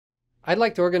I'd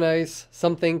like to organize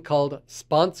something called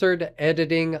sponsored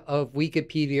editing of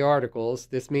Wikipedia articles.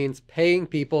 This means paying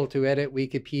people to edit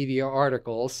Wikipedia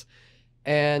articles.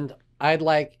 And I'd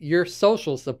like your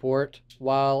social support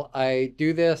while I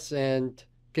do this and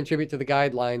contribute to the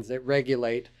guidelines that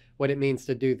regulate what it means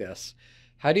to do this.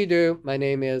 How do you do? My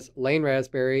name is Lane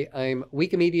Raspberry. I'm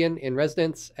Wikimedian in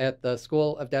residence at the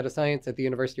School of Data Science at the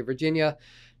University of Virginia.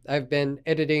 I've been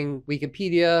editing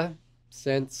Wikipedia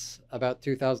since about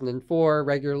 2004,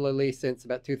 regularly since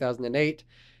about 2008.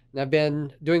 And I've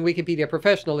been doing Wikipedia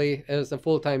professionally as a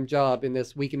full-time job in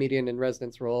this Wikimedian in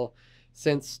residence role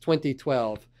since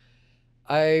 2012.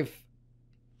 I've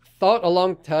thought a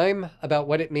long time about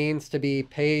what it means to be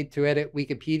paid to edit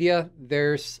Wikipedia.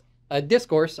 There's a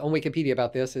discourse on Wikipedia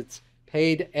about this. It's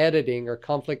paid editing or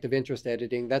conflict of interest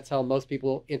editing. That's how most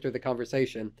people enter the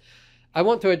conversation. I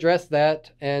want to address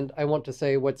that, and I want to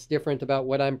say what's different about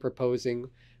what I'm proposing,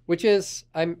 which is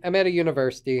I'm at a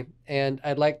university, and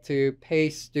I'd like to pay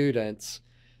students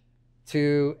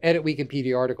to edit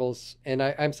Wikipedia articles, and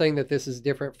I'm saying that this is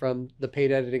different from the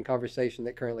paid editing conversation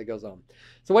that currently goes on.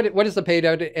 So what is the paid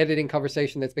editing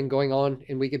conversation that's been going on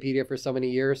in Wikipedia for so many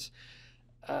years?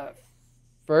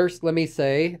 First, let me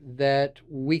say that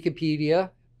Wikipedia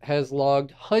has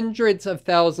logged hundreds of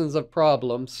thousands of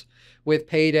problems with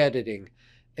paid editing.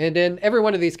 And in every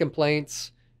one of these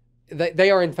complaints,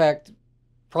 they are in fact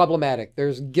problematic.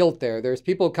 There's guilt there. There's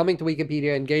people coming to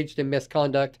Wikipedia engaged in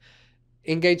misconduct,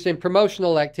 engaged in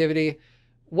promotional activity.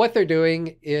 What they're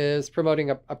doing is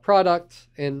promoting a product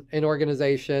in an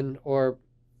organization or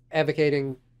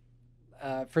advocating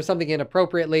for something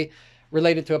inappropriately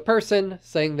related to a person,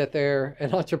 saying that they're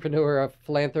an entrepreneur, a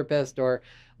philanthropist, or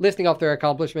listing off their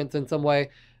accomplishments in some way.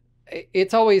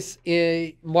 It's always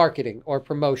marketing or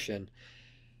promotion.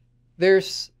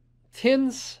 There's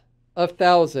tens of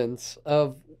thousands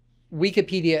of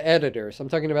Wikipedia editors. I'm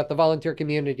talking about the volunteer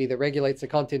community that regulates the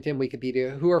content in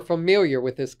Wikipedia, who are familiar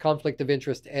with this conflict of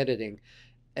interest editing.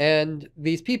 And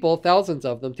these people, thousands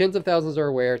of them, tens of thousands are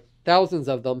aware, thousands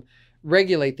of them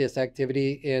regulate this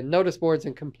activity in notice boards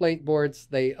and complaint boards.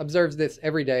 They observe this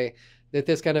every day, that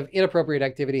this kind of inappropriate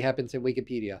activity happens in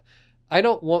Wikipedia. I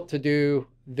don't want to do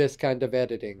this kind of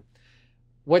editing.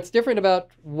 What's different about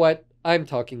what I'm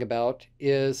talking about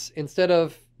is instead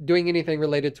of doing anything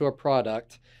related to a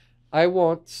product, I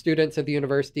want students at the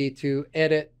university to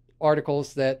edit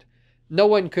articles that no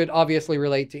one could obviously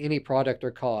relate to any product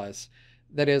or cause.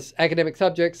 That is, academic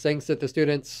subjects, things that the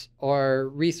students are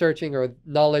researching or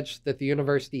knowledge that the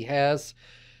university has.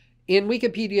 In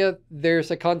Wikipedia,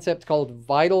 there's a concept called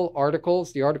vital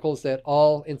articles, the articles that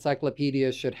all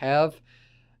encyclopedias should have.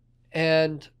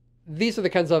 And these are the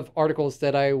kinds of articles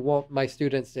that I want my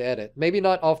students to edit. Maybe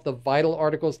not off the vital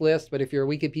articles list, but if you're a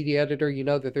Wikipedia editor, you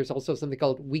know that there's also something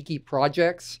called wiki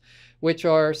projects, which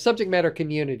are subject matter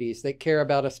communities that care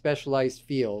about a specialized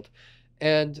field.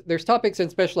 And there's topics in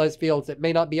specialized fields that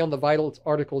may not be on the vital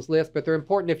articles list, but they're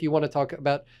important if you want to talk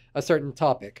about a certain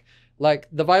topic. Like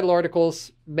the vital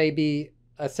articles may be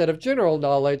a set of general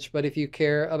knowledge, but if you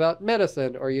care about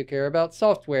medicine, or you care about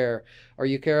software, or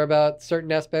you care about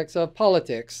certain aspects of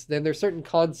politics, then there's certain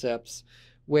concepts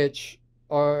which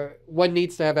one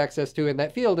needs to have access to in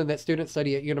that field and that students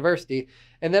study at university,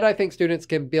 and that I think students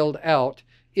can build out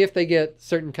if they get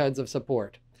certain kinds of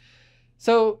support.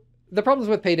 So the problems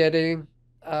with paid editing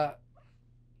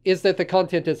is that the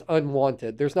content is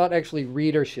unwanted. There's not actually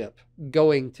readership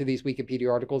going to these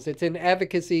Wikipedia articles. It's an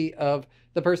advocacy of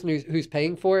the person who's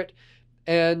paying for it.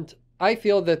 And I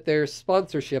feel that there's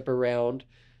sponsorship around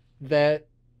that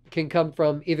can come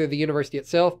from either the university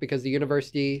itself, because the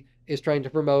university is trying to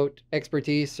promote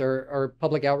expertise or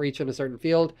public outreach in a certain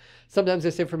field. Sometimes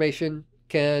this information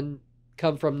can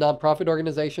come from nonprofit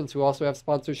organizations who also have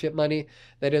sponsorship money.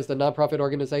 That is, the nonprofit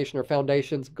organization or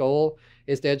foundation's goal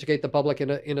is to educate the public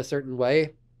in a certain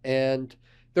way. And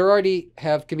they already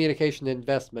have communication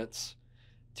investments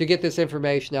to get this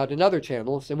information out in other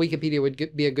channels. And Wikipedia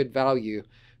would be a good value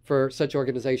for such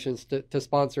organizations to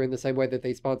sponsor in the same way that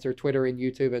they sponsor Twitter and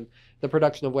YouTube and the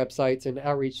production of websites and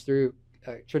outreach through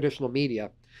traditional media.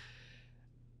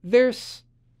 There's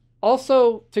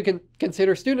also to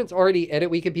consider students already edit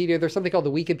Wikipedia. There's something called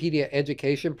the Wikipedia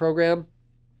Education Program.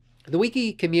 The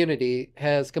Wiki community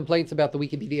has complaints about the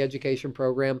Wikipedia Education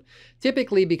Program,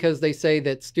 typically because they say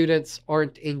that students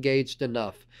aren't engaged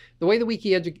enough. The way the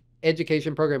Wiki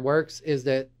Education Program works is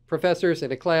that professors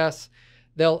in a class,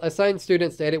 they'll assign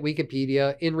students to edit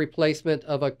Wikipedia in replacement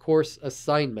of a course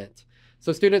assignment.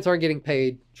 So students aren't getting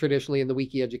paid traditionally in the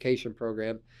Wiki Education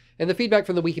Program. And the feedback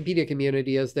from the Wikipedia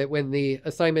community is that when the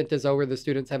assignment is over, the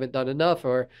students haven't done enough,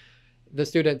 or the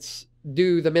students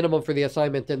do the minimum for the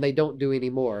assignment and they don't do any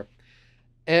more.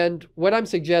 And what I'm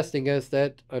suggesting is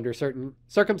that under certain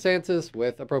circumstances,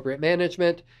 with appropriate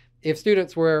management, if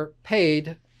students were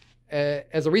paid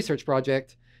as a research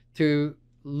project to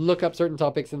look up certain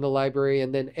topics in the library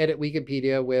and then edit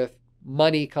Wikipedia with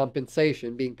money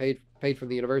compensation being paid from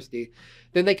the university,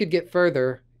 then they could get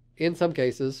further, in some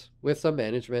cases, with some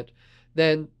management,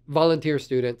 than volunteer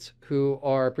students who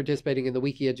are participating in the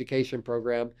Wiki Education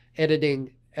program,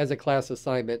 editing as a class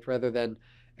assignment rather than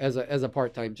as a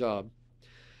part-time job.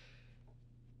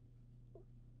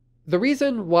 The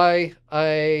reason why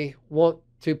I want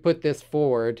to put this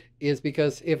forward is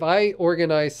because if I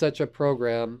organize such a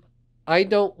program, I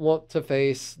don't want to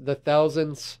face the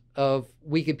thousands of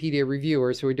Wikipedia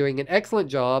reviewers who are doing an excellent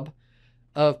job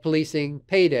of policing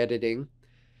paid editing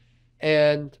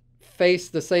and face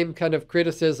the same kind of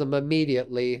criticism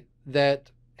immediately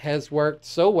that has worked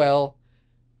so well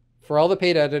for all the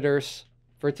paid editors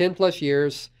for 10 plus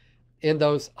years in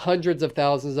those hundreds of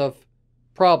thousands of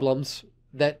problems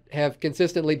that have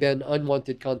consistently been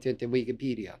unwanted content in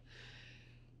Wikipedia.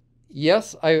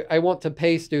 Yes, I want to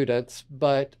pay students,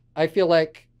 but I feel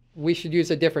like we should use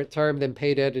a different term than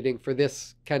paid editing for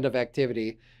this kind of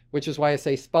activity, which is why I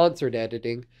say sponsored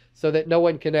editing, so that no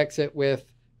one connects it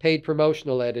with paid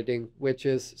promotional editing, which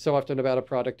is so often about a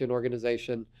product, an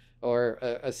organization, or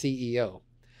a CEO.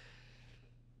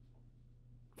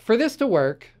 For this to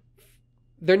work,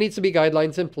 there needs to be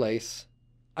guidelines in place.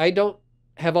 I don't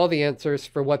have all the answers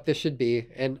for what this should be,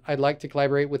 and I'd like to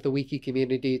collaborate with the Wiki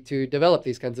community to develop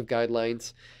these kinds of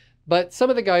guidelines. But some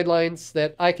of the guidelines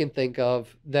that I can think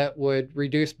of that would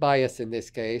reduce bias in this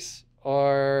case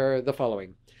are the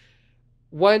following.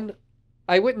 One,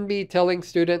 I wouldn't be telling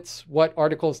students what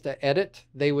articles to edit.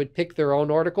 They would pick their own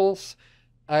articles.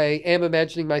 I am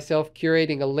imagining myself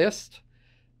curating a list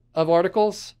of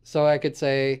articles, so I could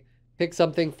say, pick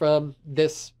something from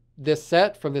this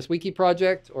set, from this wiki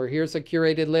project, or here's a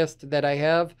curated list that I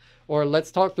have, or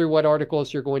let's talk through what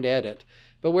articles you're going to edit.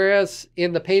 But whereas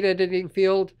in the paid editing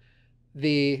field,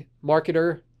 the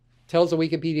marketer tells a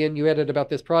Wikipedian, you edit about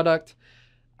this product,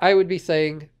 I would be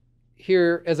saying,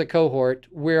 here as a cohort,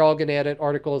 we're all going to edit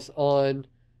articles on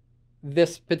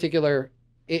this particular,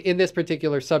 in this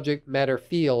particular subject matter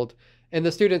field, and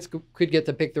the students could get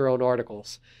to pick their own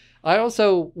articles. I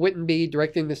also wouldn't be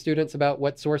directing the students about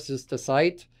what sources to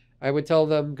cite. I would tell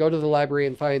them, go to the library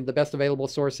and find the best available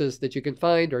sources that you can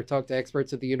find, or talk to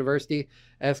experts at the university,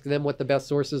 ask them what the best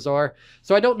sources are.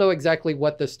 So I don't know exactly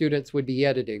what the students would be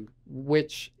editing,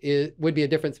 which would be a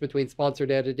difference between sponsored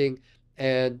editing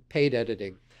and paid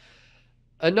editing.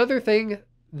 Another thing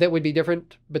that would be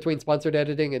different between sponsored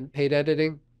editing and paid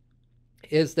editing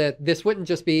is that this wouldn't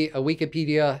just be a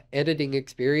Wikipedia editing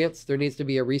experience. There needs to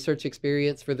be a research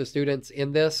experience for the students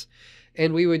in this.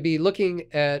 And we would be looking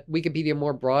at Wikipedia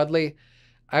more broadly.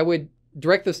 I would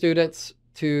direct the students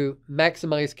to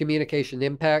maximize communication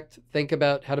impact, think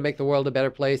about how to make the world a better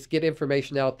place, get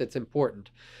information out that's important.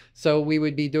 So we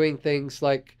would be doing things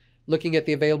like looking at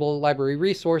the available library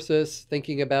resources,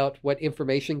 thinking about what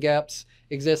information gaps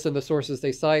exist in the sources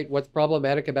they cite, what's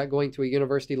problematic about going to a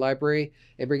university library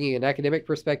and bringing an academic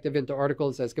perspective into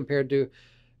articles as compared to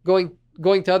going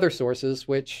to other sources,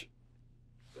 which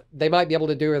they might be able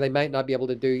to do or they might not be able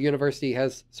to do. University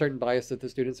has certain bias that the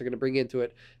students are going to bring into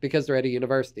it because they're at a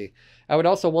university. I would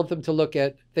also want them to look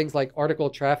at things like article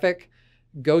traffic,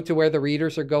 go to where the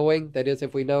readers are going. That is,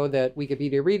 if we know that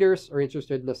Wikipedia readers are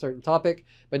interested in a certain topic,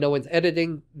 but no one's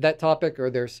editing that topic, or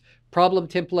there's problem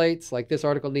templates, like this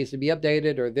article needs to be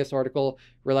updated, or this article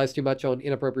relies too much on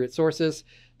inappropriate sources,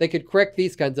 they could correct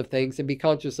these kinds of things and be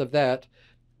conscious of that,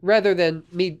 rather than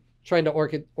me trying to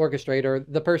orchestrate, or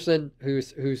the person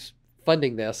who's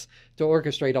funding this to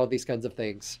orchestrate all these kinds of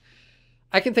things.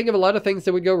 I can think of a lot of things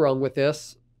that would go wrong with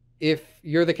this. If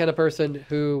you're the kind of person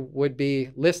who would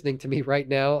be listening to me right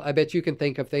now, I bet you can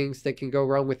think of things that can go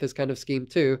wrong with this kind of scheme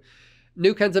too.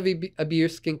 New kinds of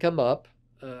abuse can come up.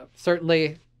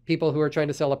 Certainly, people who are trying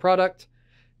to sell a product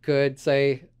could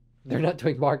say they're not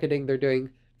doing marketing, they're doing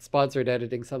sponsored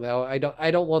editing somehow. I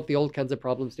don't want the old kinds of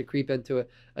problems to creep into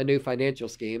a new financial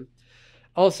scheme.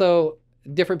 Also,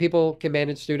 different people can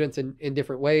manage students in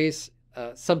different ways.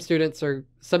 Some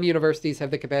universities have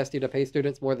the capacity to pay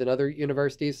students more than other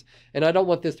universities, and I don't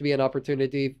want this to be an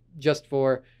opportunity just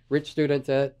for rich students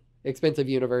at expensive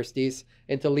universities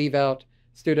and to leave out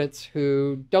students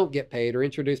who don't get paid, or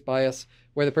introduce bias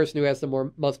where the person who has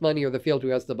the most money, or the field who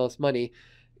has the most money,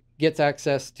 gets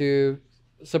access to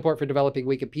support for developing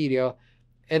Wikipedia,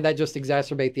 and that just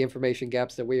exacerbate the information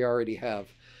gaps that we already have.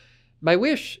 My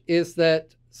wish is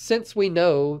that since we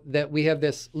know that we have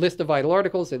this list of vital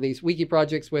articles and these wiki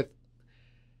projects with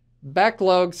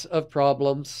backlogs of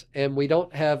problems, and we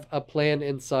don't have a plan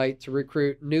in sight to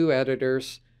recruit new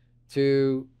editors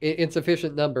to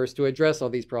insufficient numbers to address all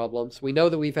these problems. We know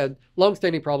that we've had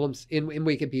longstanding problems in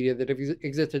Wikipedia that have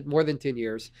existed more than 10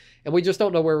 years, and we just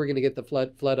don't know where we're going to get the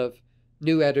flood of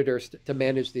new editors to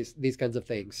manage these kinds of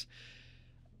things.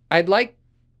 I'd like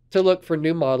to look for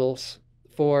new models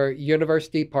for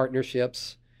university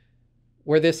partnerships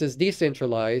where this is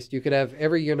decentralized. You could have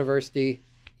every university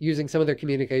using some of their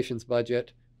communications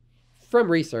budget from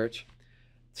research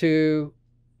to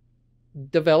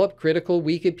develop critical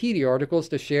Wikipedia articles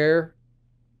to share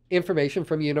information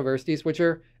from universities, which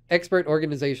are expert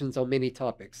organizations on many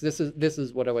topics. This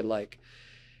is what I would like.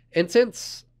 And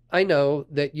since I know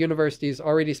that universities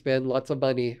already spend lots of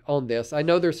money on this, I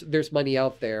know there's money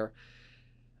out there,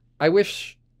 I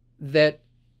wish that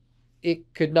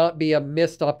it could not be a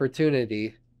missed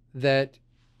opportunity, that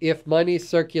if money's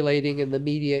circulating in the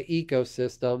media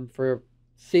ecosystem for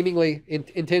seemingly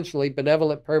intentionally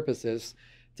benevolent purposes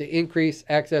to increase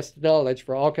access to knowledge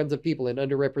for all kinds of people in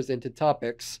underrepresented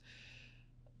topics,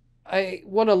 I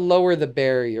want to lower the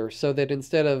barrier so that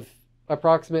instead of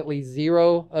approximately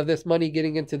zero of this money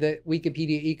getting into the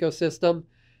Wikipedia ecosystem,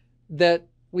 that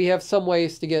we have some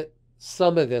ways to get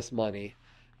some of this money.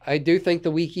 I do think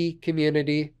the wiki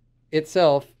community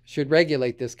itself should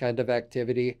regulate this kind of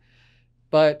activity,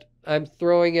 but I'm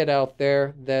throwing it out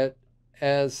there that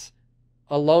as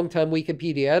a longtime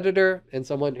Wikipedia editor and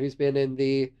someone who's been in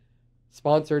the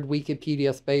sponsored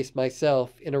Wikipedia space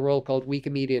myself in a role called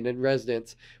Wikimedian in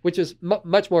Residence, which is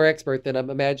much more expert than I'm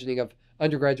imagining of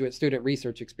undergraduate student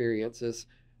research experiences,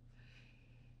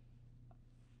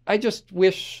 I just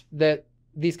wish that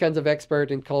these kinds of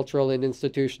expert and cultural and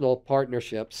institutional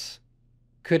partnerships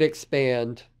could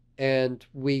expand and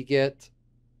we get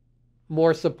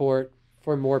more support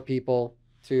for more people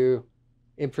to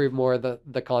improve more of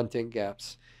the content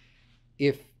gaps.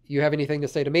 If you have anything to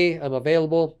say to me, I'm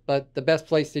available, but the best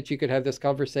place that you could have this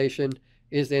conversation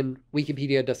is in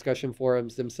Wikipedia discussion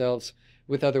forums themselves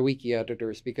with other wiki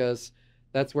editors, because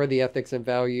that's where the ethics and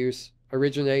values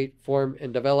originate, form,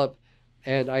 and develop.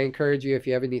 And I encourage you, if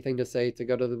you have anything to say, to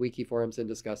go to the wiki forums and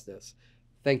discuss this.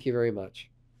 Thank you very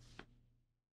much.